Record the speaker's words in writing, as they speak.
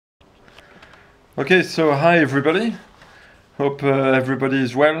Okay, so hi everybody. Hope everybody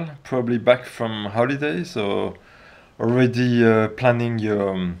is well. Probably back from holidays or already planning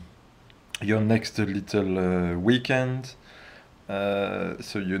your next little weekend. So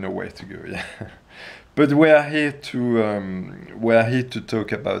you know where to go. Yeah. But we are here to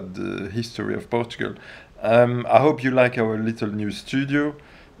talk about the history of Portugal. I hope you like our little new studio.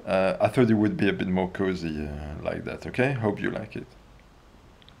 I thought it would be a bit more cozy like that. Okay, hope you like it.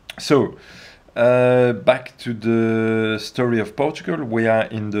 So. Back to the story of Portugal. We are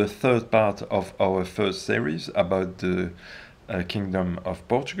in the third part of our first series about the Kingdom of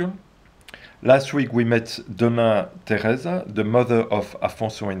Portugal. Last week we met Dona Teresa, the mother of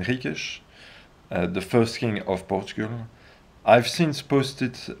Afonso Henriques, the first king of Portugal. I've since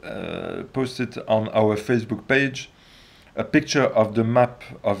posted on our Facebook page a picture of the map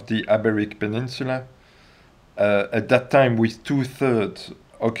of the Iberic Peninsula, at that time with two-thirds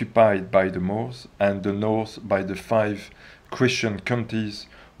occupied by the Moors and the north by the 5 Christian counties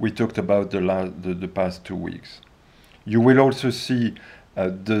we talked about the past 2 weeks. You will also see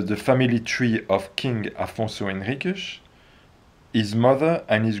the family tree of King Afonso Henriques, his mother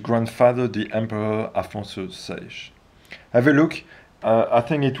and his grandfather, the Emperor Afonso VI. Have a look. I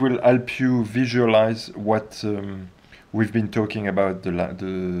think it will help you visualize what we've been talking about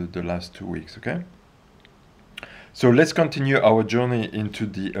the last 2 weeks, okay? So let's continue our journey into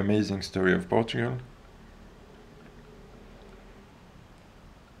the amazing story of Portugal.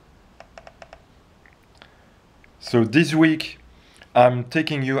 So this week I'm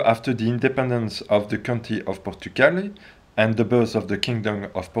taking you after the independence of the county of Portugal and the birth of the Kingdom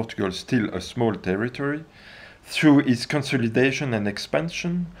of Portugal, still a small territory, through its consolidation and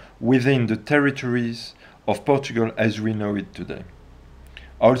expansion within the territories of Portugal as we know it today.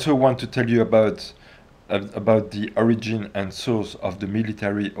 I also want to tell you about the origin and source of the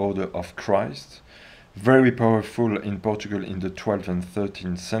military order of Christ, very powerful in Portugal in the 12th and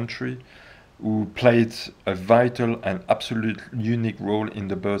 13th century, who played a vital and absolute unique role in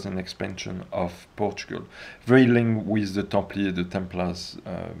the birth and expansion of Portugal, very linked with the Templars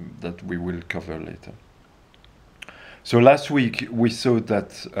that we will cover later. So last week we saw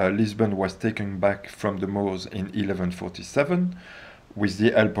that Lisbon was taken back from the Moors in 1147, with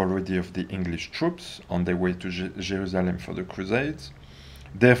the help already of the English troops on their way to Jerusalem for the Crusades,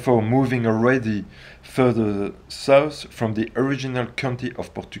 therefore moving already further south from the original county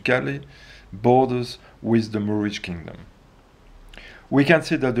of Portugal borders with the Moorish kingdom. We can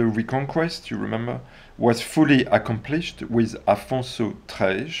see that the reconquest, you remember, was fully accomplished with Afonso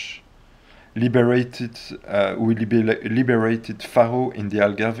III, who liberated Faro in the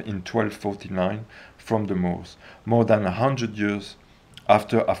Algarve in 1249 from the Moors, more than 100 years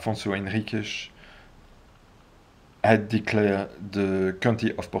after Afonso Henriques had declared the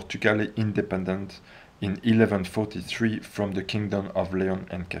county of Portugal independent in 1143 from the kingdom of Leon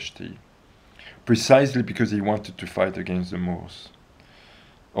and Castile, precisely because he wanted to fight against the Moors.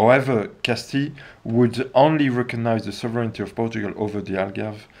 However, Castile would only recognize the sovereignty of Portugal over the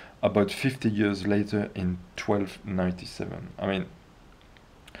Algarve about 50 years later in 1297. I mean,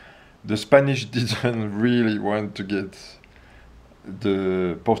 the Spanish didn't really want to get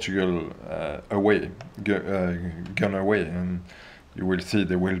the Portugal gone away, and you will see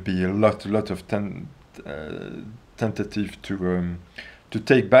there will be a lot of tentative to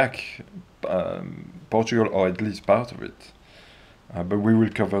take back Portugal, or at least part of it. But we will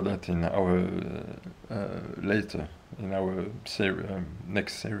cover that in our later in our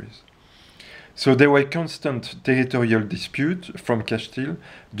next series. So there were constant territorial disputes from Castile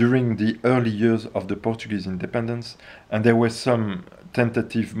during the early years of the Portuguese independence, and there were some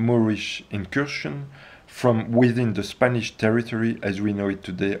tentative Moorish incursion from within the Spanish territory as we know it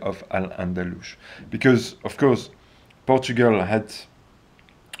today of Al-Andalus. Because, of course, Portugal had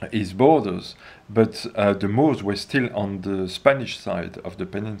its borders, but the Moors were still on the Spanish side of the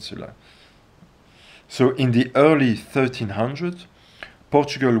peninsula. So in the early 1300s,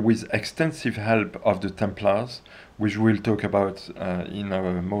 Portugal, with extensive help of the Templars, which we'll talk about in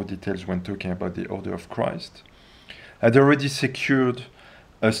more details when talking about the Order of Christ, had already secured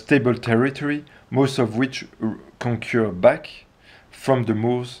a stable territory, most of which conquered back from the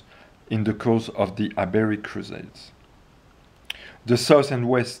Moors in the course of the Iberic Crusades. The south and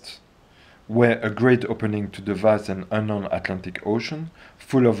west were a great opening to the vast and unknown Atlantic Ocean,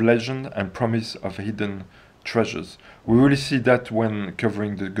 full of legend and promise of hidden treasures. We will see that when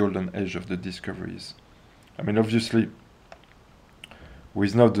covering the golden age of the discoveries. I mean, obviously,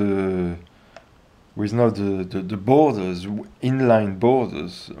 with not the borders, inline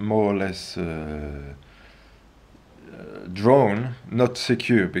borders, more or less drone, not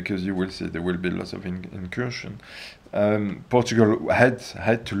secure, because you will see there will be lots of incursion. Portugal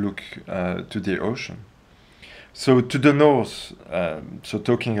had to look to the ocean. So to the north, so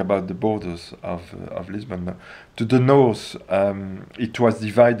talking about the borders of Lisbon now, to the north it was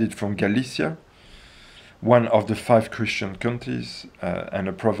divided from Galicia, one of the 5 Christian countries and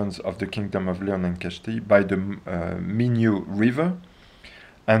a province of the Kingdom of Leon and Castile, by the Minho River,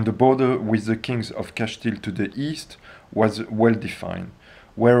 and the border with the kings of Castile to the east was well defined,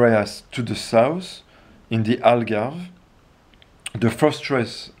 whereas to the south, in the Algarve, the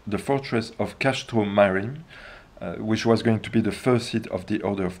fortress of Castro Marim, which was going to be the first seat of the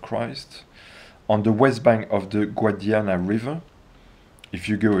Order of Christ, on the west bank of the Guadiana River. If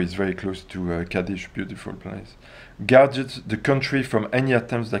you go, it's very close to Cadiz, beautiful place. Guarded the country from any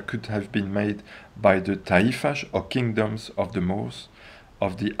attempts that could have been made by the Taifas or kingdoms of the Moors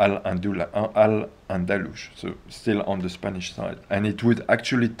of the Al-Andalus, so still on the Spanish side. And it would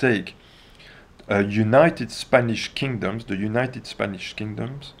actually take the United Spanish Kingdoms,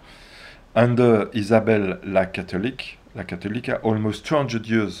 under Isabel la Católica, almost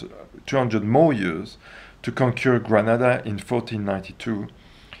 200 more years, to conquer Granada in 1492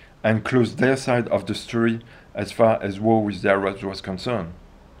 and close their side of the story as far as war with the Arabs was concerned.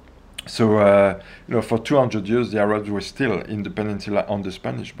 So, for 200 years, the Arabs were still in the peninsula on the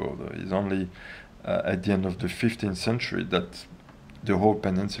Spanish border. It's only at the end of the 15th century that the whole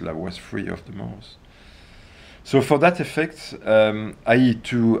peninsula was free of the Moors. So for that effect, i.e.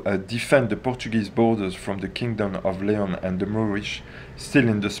 to defend the Portuguese borders from the Kingdom of Leon and the Moorish, still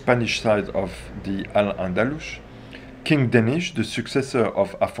in the Spanish side of the Al-Andalus, King Denis, the successor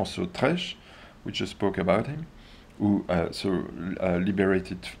of Afonso III, we just spoke about him, who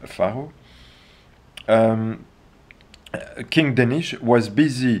liberated Faro. King Denis was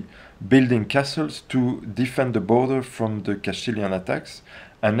busy building castles to defend the border from the Castilian attacks,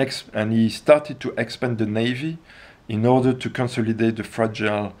 and he started to expand the navy in order to consolidate the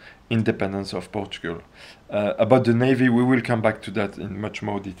fragile independence of Portugal. About the navy, we will come back to that in much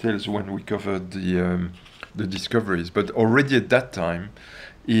more details when we cover the discoveries. But already at that time,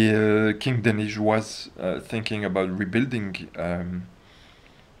 King Denis was thinking about rebuilding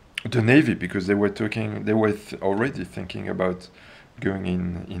the navy, because they were already thinking about going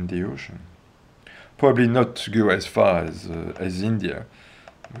in the ocean. Probably not to go as far as India,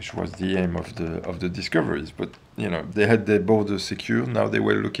 which was the aim of the discoveries, but they had their borders secure. Now they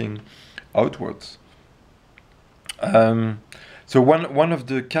were looking outwards. So one of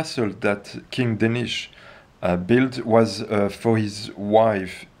the castles that King Denis built was for his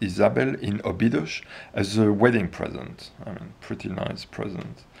wife Isabel in Óbidos as a wedding present. I mean, pretty nice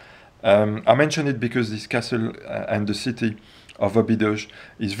present. I mention it because this castle and the city of Óbidos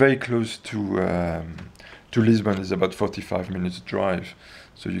is very close to Lisbon. It's about 45 minutes drive,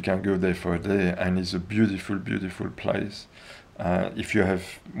 so you can go there for a day, and it's a beautiful, beautiful place.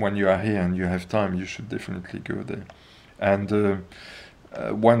 When you are here and you have time, you should definitely go there. And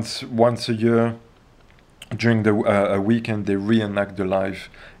once a year, during a weekend, they reenact the life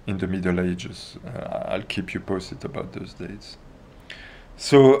in the Middle Ages. I'll keep you posted about those dates.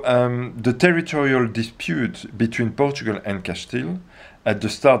 So the territorial dispute between Portugal and Castile at the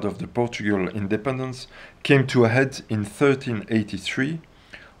start of the Portugal independence came to a head in 1383,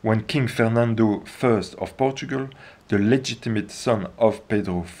 when King Fernando I of Portugal, the legitimate son of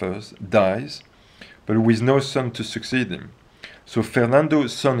Pedro I, dies, but with no son to succeed him. So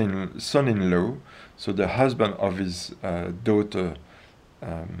Fernando's son-in-law, so the husband of his daughter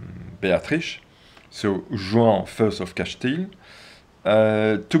Beatrice, so Juan I of Castile,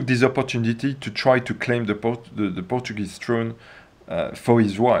 took this opportunity to try to claim the Portuguese throne for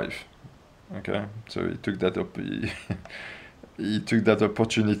his wife. Okay, so he took that he took that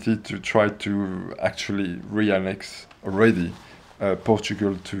opportunity to try to actually re-annex already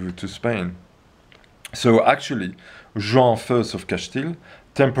Portugal to Spain. So actually, Juan I of Castile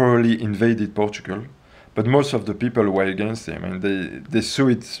temporarily invaded Portugal, but most of the people were against him, and they saw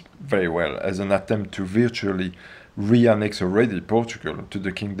it very well as an attempt to virtually re-annex already Portugal to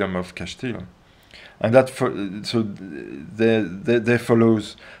the Kingdom of Castile. And there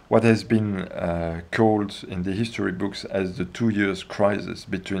follows what has been called in the history books as the 2 years crisis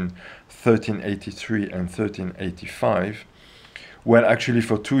between 1383 and 1385, where actually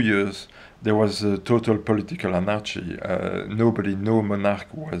for 2 years there was a total political anarchy. No monarch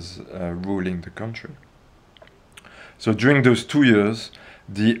was ruling the country. So during those 2 years,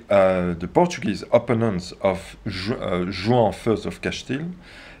 the Portuguese opponents of Juan I of Castile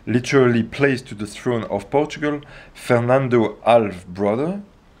literally placed to the throne of Portugal Fernando half-brother,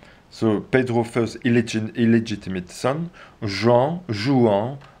 So Pedro I's illegitimate son,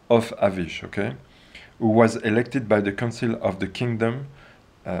 Juan of Avish, okay, who was elected by the Council of the Kingdom,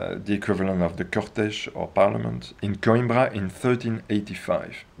 the equivalent of the Cortège or Parliament, in Coimbra in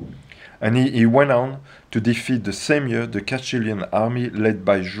 1385. And he went on to defeat the same year the Castilian army led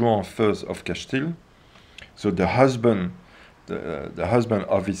by Juan I of Castile, so the husband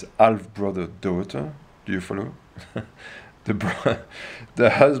of his half-brother daughter. Do you follow? the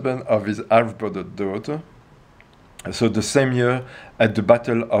husband of his half-brother daughter. So the same year at the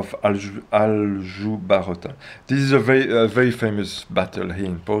Battle of Aljubarrota. This is a very famous battle here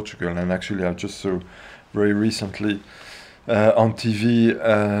in Portugal, and actually I just saw very recently on TV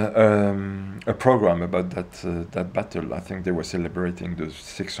a program about that battle. I think they were celebrating the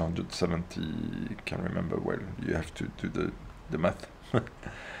 670. Can't remember well. You have to do the math.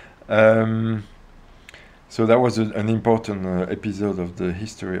 So that was an important episode of the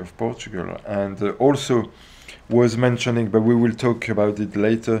history of Portugal, and also was mentioning, but we will talk about it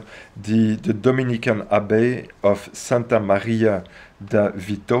later, the Dominican Abbey of Santa Maria da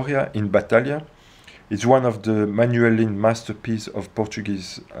Vitória in Batalha. It's one of the Manuelin masterpieces of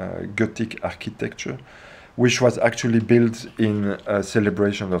Portuguese Gothic architecture, which was actually built in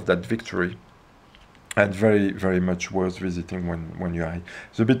celebration of that victory, and very much worth visiting when you are here.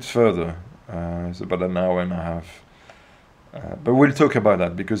 It's a bit further, it's about an hour and a half. But we'll talk about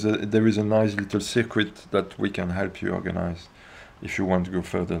that, because there is a nice little circuit that we can help you organize if you want to go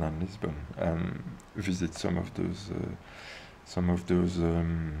further than Lisbon and visit some of those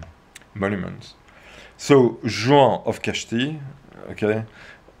monuments. So Juan of Castile, okay,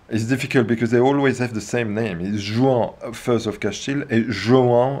 it's difficult because they always have the same name. It's Juan I of Castile and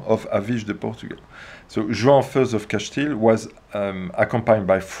João of Avish de Portugal. So Juan I of Castile was accompanied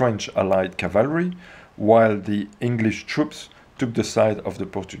by French allied cavalry, while the English troops took the side of the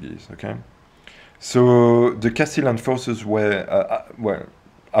Portuguese. Okay, so the Castilian forces were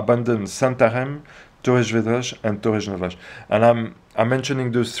abandoned Santarém, Torres Vedras, and Torres Novas. And I'm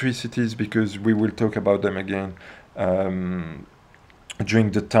mentioning those three cities because we will talk about them again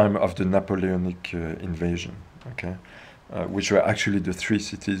during the time of the Napoleonic invasion. Okay, which were actually the three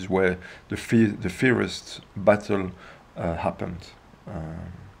cities where the fiercest battle happened.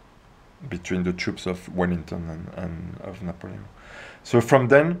 Between the troops of Wellington and of Napoleon. So from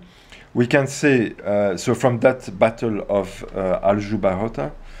then, we can say, so from that battle of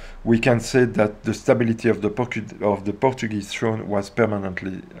Aljubarrota, we can say that the stability of the Portuguese throne was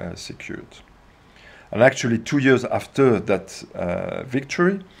permanently secured. And actually 2 years after that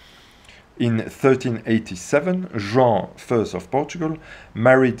victory, in 1387, Jean I of Portugal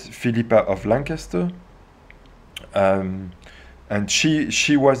married Philippa of Lancaster, and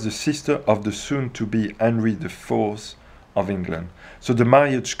she was the sister of the soon-to-be Henry IV of England. So the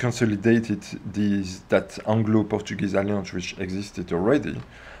marriage consolidated that Anglo-Portuguese alliance which existed already,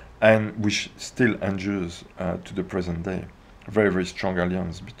 and which still endures to the present day. Very strong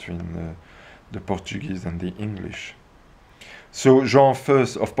alliance between the Portuguese and the English. So Jean I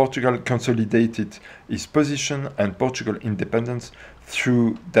of Portugal consolidated his position and Portugal independence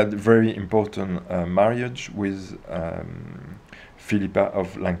through that very important marriage with Philippa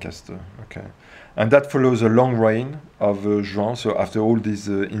of Lancaster. Okay, and that follows a long reign of Juan. So after all this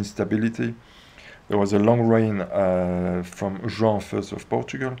instability, there was a long reign from Juan I of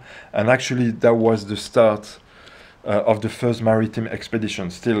Portugal, and actually that was the start of the first maritime expedition.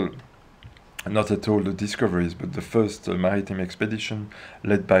 Still not at all the discoveries, but the first maritime expedition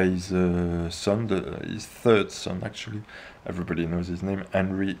led by his son, his third son actually. Everybody knows his name,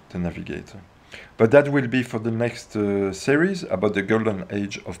 Henry the Navigator. But that will be for the next series about the golden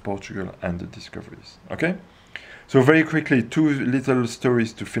age of Portugal and the discoveries. Okay? So very quickly, two little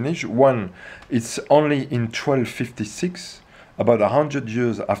stories to finish. One, it's only in 1256, about 100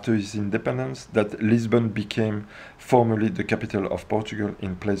 years after its independence, that Lisbon became formally the capital of Portugal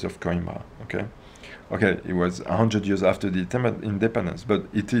in place of Coimbra. Okay? Okay, it was 100 years after the independence, but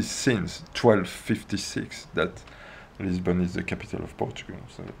it is since 1256 that Lisbon is the capital of Portugal.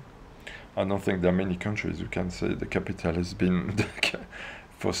 So I don't think there are many countries who can say the capital has been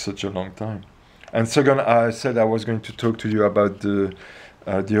for such a long time. And second, I said I was going to talk to you about the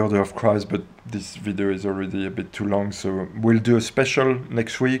Order of Christ, but this video is already a bit too long, so we'll do a special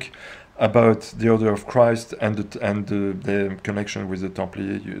next week about the Order of Christ and the connection with the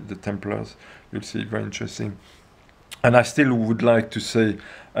Templiers, the Templars. You'll see it very interesting. And I still would like to say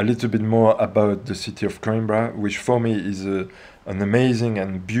a little bit more about the city of Coimbra, which for me is an amazing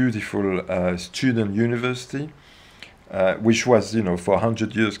and beautiful student university, which was, for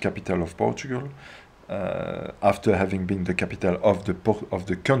 100 years capital of Portugal. after having been the capital of the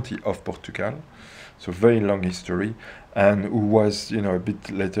county of Portugal. So very long history, and who was, a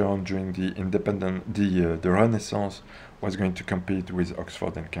bit later on during the the Renaissance, was going to compete with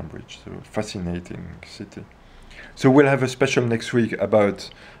Oxford and Cambridge. So fascinating city. So we'll have a special next week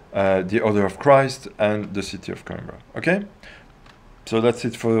about the Order of Christ and the city of Coimbra. Okay? So that's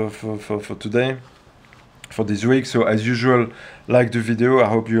it for today, for this week. So as usual, like the video. I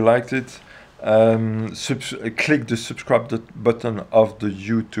hope you liked it. Click the subscribe button of the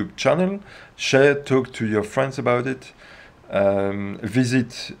YouTube channel. Share, talk to your friends about it.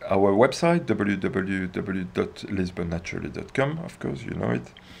 Visit our website, www.lisbonnaturally.com. Of course, you know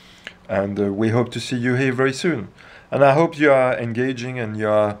it. And we hope to see you here very soon. And I hope you are engaging and you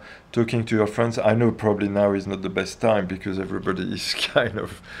are talking to your friends. I know probably now is not the best time because everybody is kind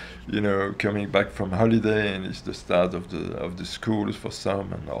of, coming back from holiday, and it's the start of the schools for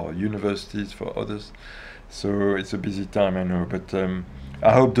some, and or universities for others. So it's a busy time, I know. But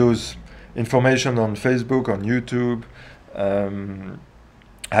I hope those information on Facebook, on YouTube,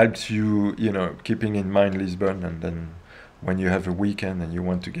 helps you, keeping in mind Lisbon, and then when you have a weekend and you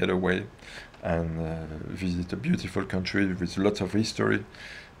want to get away and visit a beautiful country with lots of history,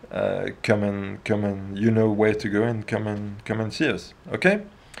 come and you know where to go, and come and see us. Okay?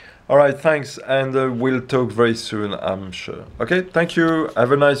 All right, thanks, and we'll talk very soon, I'm sure. Okay, thank you.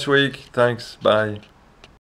 Have a nice week. Thanks. Bye.